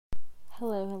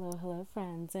Hello, hello, hello,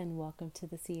 friends, and welcome to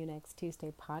the See You Next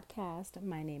Tuesday podcast.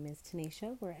 My name is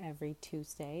Tanisha, where every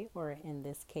Tuesday, or in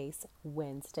this case,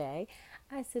 Wednesday,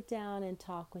 I sit down and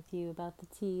talk with you about the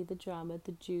tea, the drama,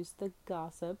 the juice, the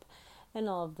gossip, and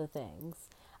all of the things.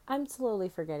 I'm slowly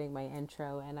forgetting my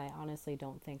intro, and I honestly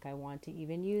don't think I want to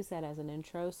even use that as an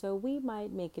intro, so we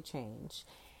might make a change.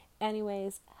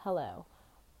 Anyways, hello.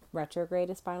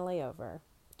 Retrograde is finally over.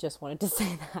 Just wanted to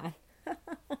say that.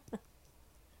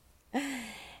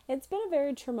 It's been a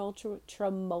very tumultuous,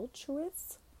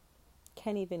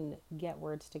 can't even get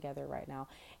words together right now.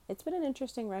 It's been an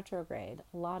interesting retrograde.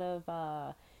 A lot of,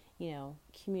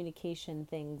 communication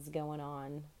things going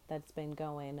on that's been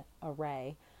going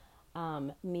array.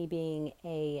 Me being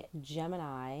a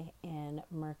Gemini and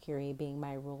Mercury being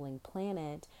my ruling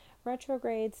planet,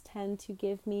 retrogrades tend to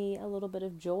give me a little bit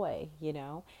of joy,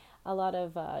 A lot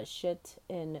of shit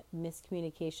and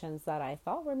miscommunications that I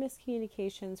thought were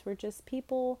miscommunications were just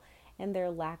people and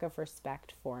their lack of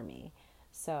respect for me.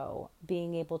 So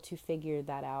being able to figure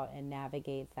that out and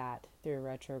navigate that through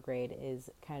retrograde is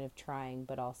kind of trying,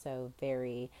 but also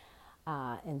very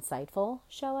insightful,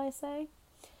 shall I say?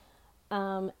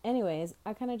 Anyways,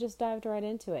 I kind of just dived right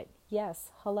into it. Yes,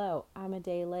 hello, I'm a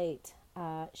day late.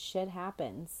 Shit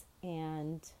happens.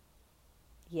 And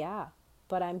yeah,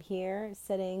 but I'm here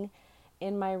sitting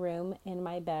in my room, in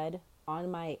my bed,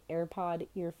 on my AirPod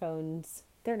earphones.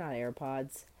 They're not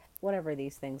AirPods, whatever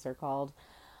these things are called.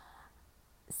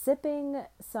 Sipping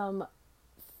some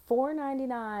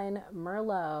 $4.99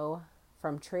 Merlot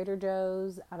from Trader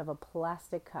Joe's out of a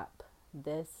plastic cup.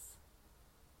 This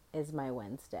is my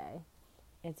Wednesday.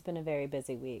 It's been a very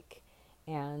busy week.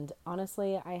 And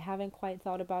honestly, I haven't quite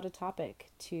thought about a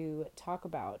topic to talk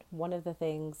about. One of the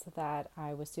things that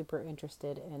I was super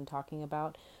interested in talking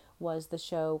about was the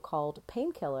show called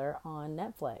Painkiller on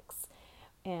Netflix.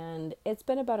 And it's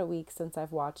been about a week since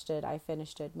I've watched it. I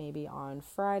finished it maybe on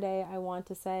Friday, I want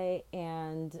to say.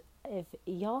 And if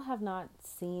y'all have not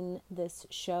seen this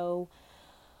show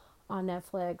on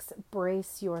Netflix,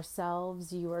 brace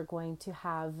yourselves. You are going to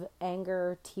have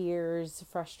anger, tears,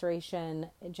 frustration,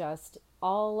 just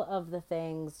all of the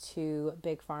things to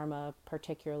Big Pharma,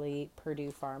 particularly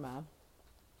Purdue Pharma,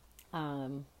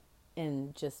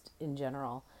 and just in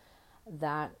general.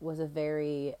 That was a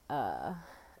very,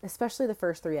 especially the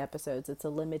first 3 episodes. It's a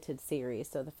limited series,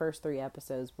 so the first 3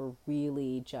 episodes were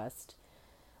really just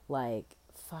like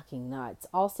fucking nuts.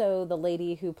 Also, the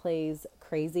lady who plays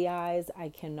Crazy Eyes, I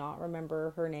cannot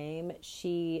remember her name.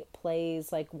 She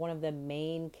plays like one of the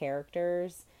main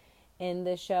characters in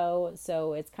the show,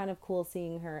 so it's kind of cool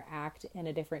seeing her act in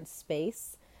a different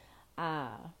space,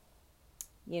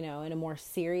 in a more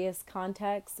serious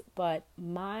context. But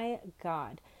my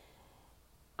God,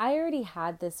 I already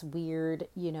had this weird,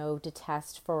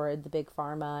 detest for the Big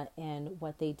Pharma and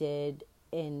what they did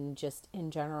in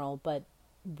general, but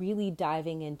really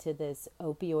diving into this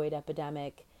opioid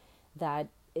epidemic that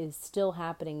is still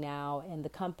happening now, and the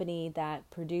company that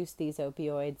produced these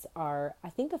opioids are, I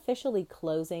think, officially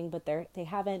closing, but they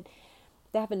haven't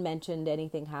mentioned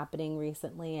anything happening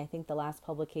recently. I think the last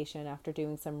publication after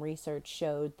doing some research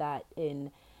showed that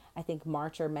in, I think,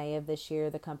 March or May of this year,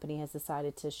 the company has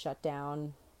decided to shut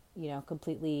down,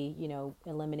 completely,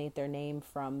 eliminate their name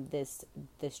from this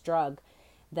drug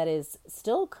that is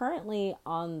still currently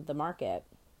on the market.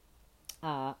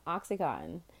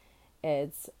 Oxycontin.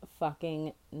 It's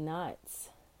fucking nuts.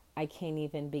 I can't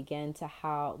even begin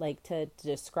to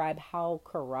describe how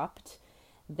corrupt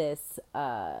this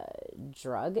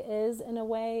drug is in a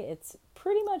way. It's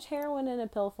pretty much heroin in a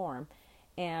pill form.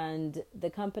 And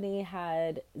the company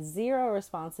had zero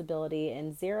responsibility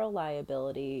and zero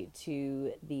liability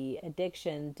to the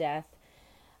addiction, death,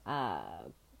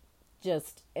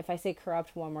 just, if I say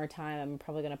corrupt one more time, I'm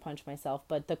probably going to punch myself,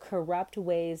 but the corrupt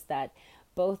ways that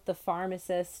both the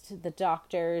pharmacist, the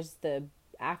doctors, the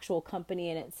actual company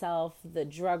in itself, the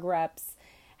drug reps,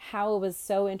 how it was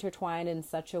so intertwined in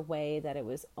such a way that it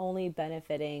was only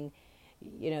benefiting,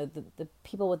 the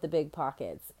people with the big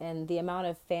pockets, and the amount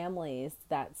of families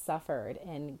that suffered.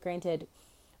 And granted,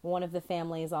 one of the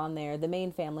families on there, the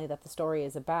main family that the story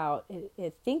is about,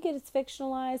 I think it's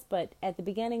fictionalized, but at the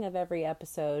beginning of every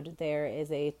episode, there is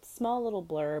a small little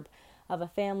blurb of a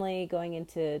family going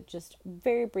into just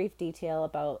very brief detail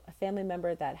about a family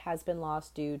member that has been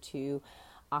lost due to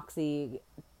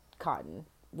Oxycontin,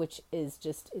 which is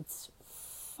just, it's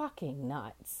fucking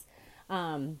nuts.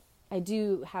 I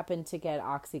do happen to get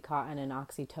Oxycontin and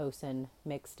oxytocin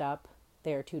mixed up.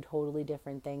 They are 2 totally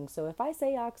different things. So if I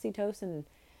say oxytocin,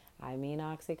 I mean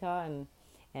Oxycontin,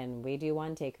 and we do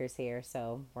 1 takers here,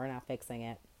 so we're not fixing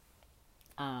it.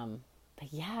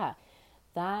 But yeah,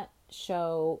 that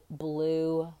show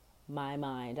blew my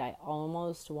mind. I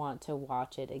almost want to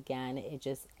watch it again. It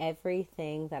just,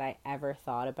 everything that I ever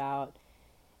thought about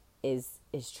is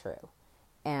true.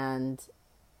 And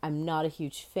I'm not a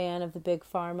huge fan of the big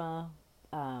pharma.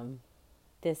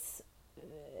 This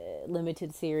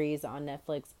limited series on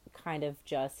Netflix kind of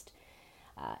just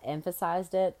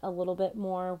emphasized it a little bit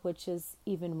more, which is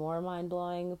even more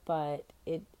mind-blowing, but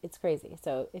it's crazy.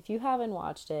 So if you haven't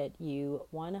watched it, you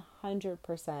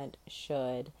 100%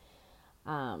 should.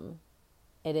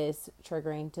 It is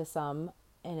triggering to some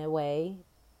in a way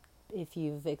if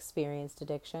you've experienced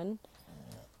addiction.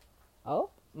 Oh,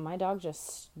 my dog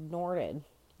just snorted.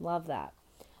 Love that.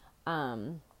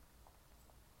 But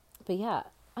yeah,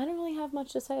 I don't really have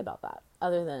much to say about that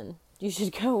other than you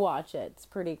should go watch it. It's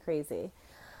pretty crazy.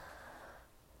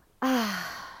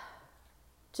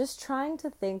 Just trying to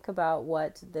think about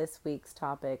what this week's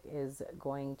topic is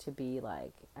going to be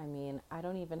like. I mean, I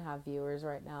don't even have viewers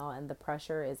right now, and the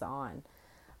pressure is on.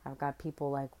 I've got people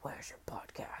like, where's your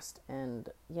podcast? And,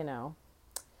 you know,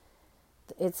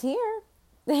 it's here.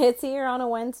 It's here on a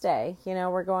Wednesday. You know,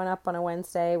 we're going up on a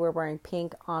Wednesday. We're wearing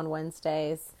pink on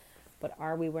Wednesdays. But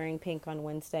are we wearing pink on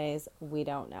Wednesdays? We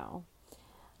don't know.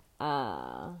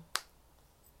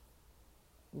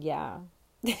 Yeah.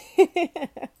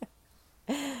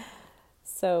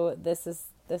 So this is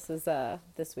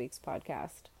this week's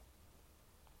podcast.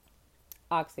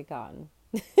 Oxycontin.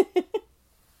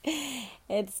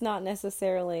 It's not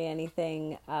necessarily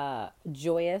anything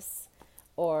joyous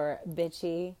or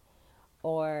bitchy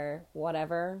or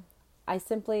whatever. I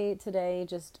simply today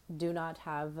just do not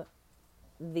have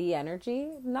the energy,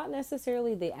 not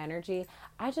necessarily the energy.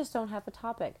 I just don't have a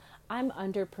topic. I'm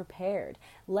underprepared.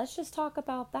 Let's just talk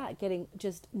about that.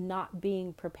 Just not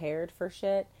being prepared for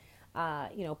shit.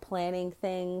 Planning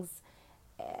things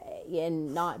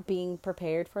and not being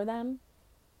prepared for them.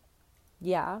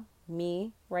 Yeah,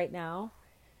 me right now.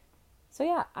 So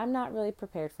yeah, I'm not really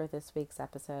prepared for this week's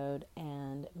episode,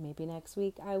 and maybe next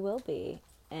week I will be,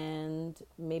 and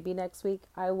maybe next week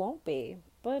I won't be,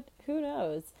 but who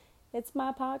knows? It's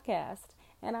my podcast,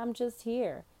 and I'm just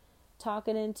here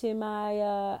talking into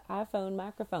my iPhone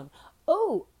microphone.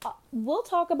 Oh, we'll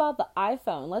talk about the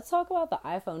iPhone. Let's talk about the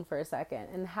iPhone for a second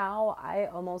and how I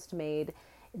almost made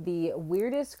the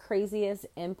weirdest, craziest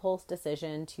impulse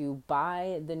decision to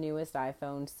buy the newest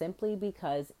iPhone simply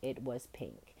because it was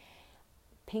pink.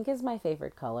 Pink is my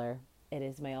favorite color. It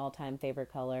is my all-time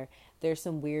favorite color. There's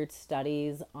some weird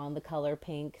studies on the color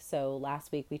pink. So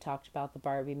last week we talked about the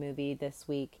Barbie movie. This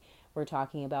week we're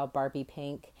talking about Barbie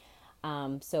pink.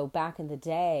 So back in the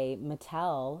day,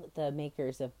 Mattel, the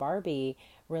makers of Barbie,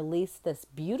 released this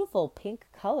beautiful pink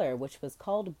color, which was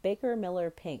called Baker Miller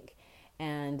pink.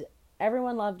 And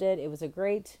everyone loved it. It was a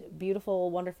great,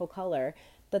 beautiful, wonderful color.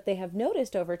 But they have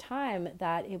noticed over time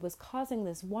that it was causing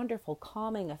this wonderful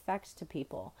calming effect to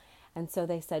people. And so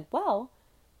they said, well,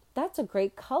 that's a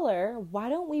great color. Why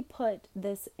don't we put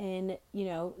this in,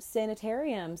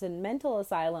 sanitariums and mental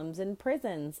asylums and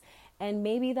prisons? And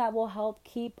maybe that will help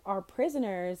keep our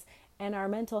prisoners and our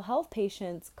mental health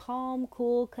patients calm,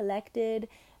 cool, collected,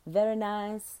 very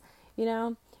nice.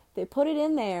 They put it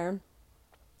in there.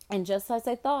 And just as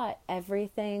I thought,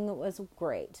 everything was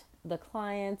great. The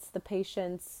clients, the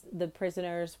patients, the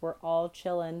prisoners were all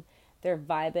chilling. They're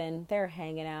vibing. They're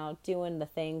hanging out, doing the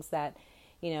things that,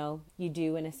 you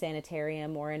do in a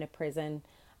sanitarium or in a prison.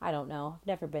 I don't know. I've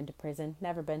never been to prison,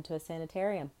 never been to a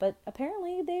sanitarium. But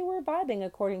apparently they were vibing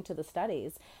according to the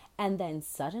studies. And then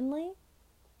suddenly,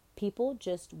 people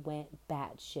just went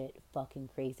batshit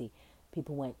fucking crazy.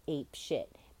 People went ape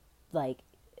shit. Like,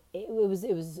 it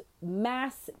was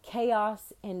mass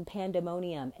chaos and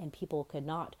pandemonium, and people could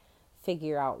not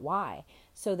figure out why.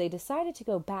 So they decided to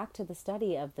go back to the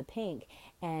study of the pink,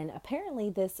 and apparently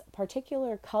this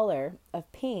particular color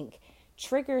of pink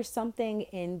triggers something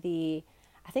in the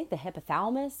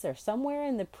hypothalamus or somewhere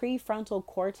in the prefrontal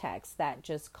cortex that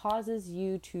just causes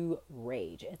you to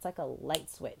rage. It's like a light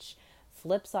switch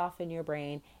flips off in your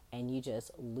brain and you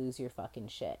just lose your fucking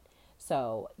shit.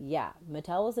 So yeah,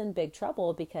 Mattel was in big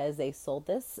trouble because they sold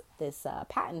this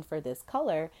patent for this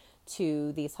color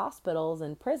to these hospitals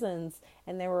and prisons,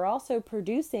 and they were also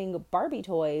producing Barbie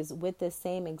toys with this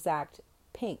same exact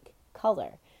pink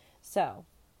color. So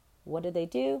what did they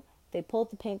do? They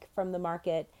pulled the pink from the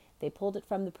market. They pulled it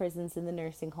from the prisons and the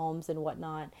nursing homes and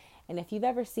whatnot. And if you've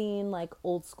ever seen like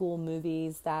old school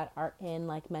movies that are in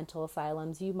like mental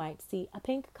asylums, you might see a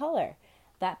pink color.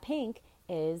 That pink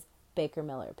is Baker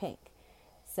Miller pink.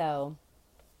 So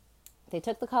they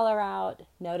took the color out,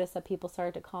 noticed that people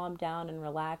started to calm down and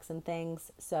relax and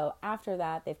things. So after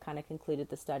that, they've kind of concluded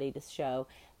the study to show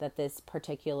that this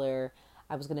particular,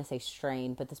 I was going to say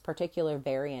strain, but this particular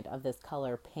variant of this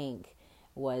color pink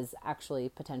was actually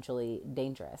potentially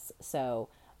dangerous. So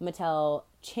Mattel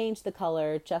changed the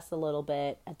color just a little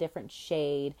bit, a different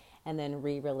shade, and then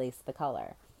re-released the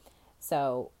color.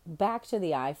 So back to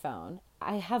the iPhone.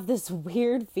 I have this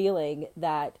weird feeling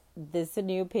that this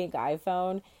new pink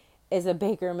iPhone is a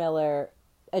Baker Miller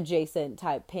adjacent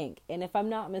type pink. And if I'm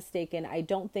not mistaken, I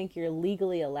don't think you're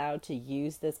legally allowed to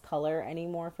use this color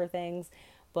anymore for things.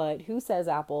 But who says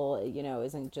Apple,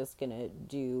 isn't just going to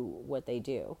do what they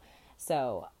do?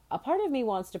 So a part of me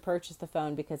wants to purchase the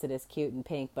phone because it is cute and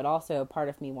pink, but also a part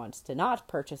of me wants to not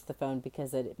purchase the phone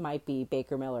because it might be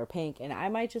Baker Miller pink. And I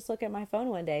might just look at my phone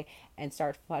one day and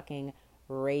start fucking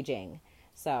raging.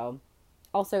 So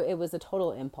also, it was a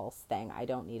total impulse thing. I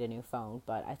don't need a new phone,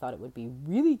 but I thought it would be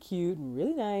really cute and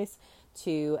really nice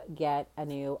to get a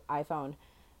new iPhone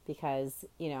because,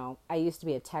 I used to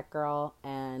be a tech girl,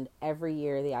 and every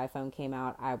year the iPhone came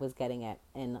out, I was getting it.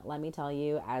 And let me tell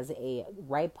you, as a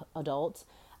ripe adult,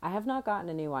 I have not gotten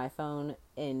a new iPhone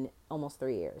in almost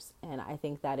 3 years. And I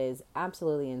think that is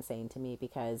absolutely insane to me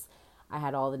because I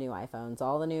had all the new iPhones,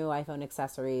 all the new iPhone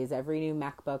accessories, every new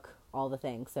MacBook, all the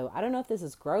things. So I don't know if this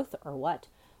is growth or what,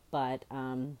 but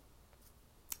I'm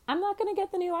not going to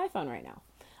get the new iPhone right now.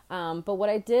 But what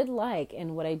I did like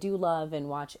and what I do love and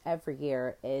watch every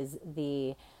year is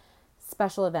the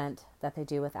special event that they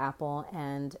do with Apple.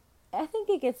 And I think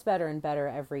it gets better and better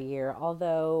every year.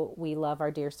 Although we love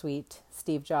our dear sweet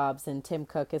Steve Jobs and Tim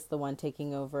Cook is the one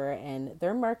taking over, and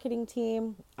their marketing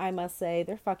team, I must say,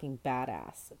 they're fucking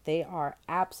badass. They are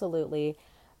absolutely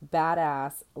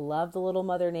badass. Love the little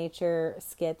Mother Nature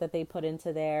skit that they put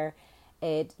into there.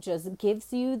 It just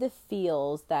gives you the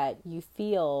feels that you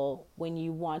feel when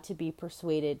you want to be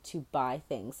persuaded to buy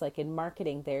things. Like in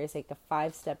marketing, there's like a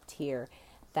 5-step tier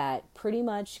that pretty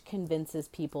much convinces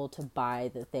people to buy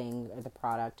the thing or the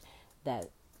product that,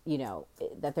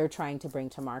 that they're trying to bring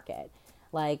to market.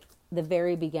 Like the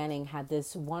very beginning had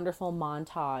this wonderful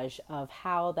montage of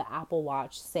how the Apple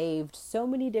Watch saved so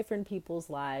many different people's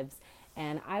lives.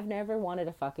 And I've never wanted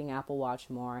a fucking Apple Watch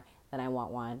more than I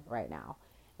want one right now.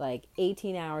 Like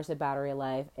 18 hours of battery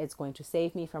life. It's going to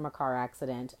save me from a car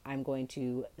accident. I'm going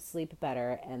to sleep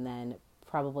better and then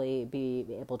probably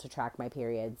be able to track my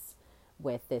periods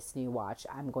with this new watch.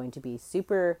 I'm going to be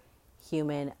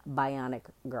superhuman bionic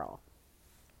girl.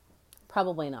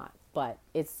 Probably not, but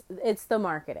it's the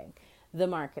marketing. The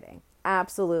marketing.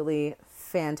 Absolutely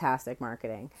fantastic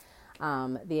marketing.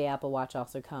 The Apple Watch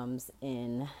also comes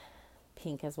in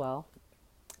pink as well.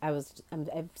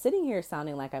 I'm sitting here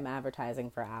sounding like I'm advertising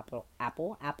for Apple, but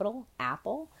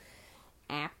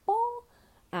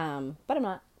I'm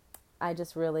not.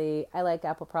 I like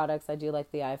Apple products. I do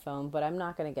like the iPhone, but I'm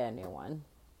not going to get a new one.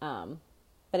 But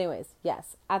anyways,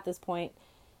 yes, at this point,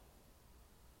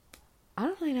 I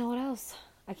don't really know what else.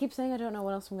 I keep saying I don't know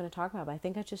what else I'm going to talk about, but I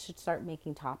think I just should start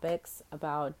making topics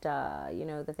about,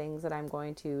 the things that I'm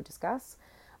going to discuss.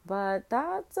 But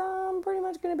that's pretty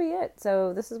much going to be it.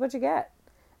 So this is what you get.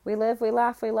 We live, we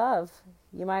laugh, we love.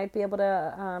 You might be able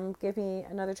to give me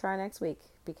another try next week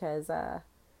because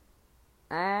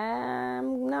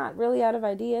I'm not really out of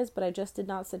ideas, but I just did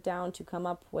not sit down to come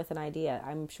up with an idea.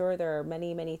 I'm sure there are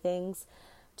many, many things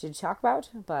to talk about,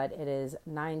 but it is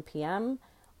 9 p.m.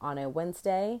 on a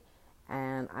Wednesday,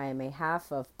 and I am a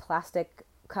half of plastic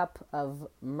cup of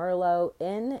Merlot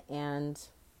in, and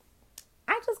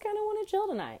I just kind of want to chill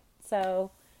tonight.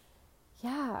 So,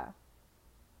 yeah.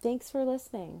 Thanks for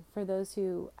listening, for those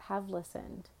who have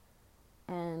listened.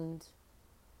 And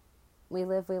we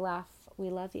live, we laugh,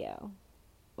 we love you.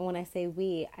 And when I say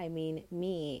we, I mean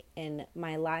me and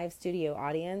my live studio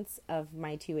audience of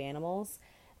my 2 animals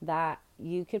that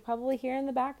you could probably hear in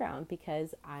the background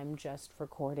because I'm just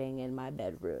recording in my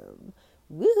bedroom.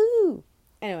 Woohoo!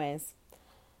 Anyways,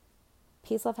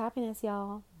 peace, love, happiness,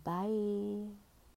 y'all. Bye.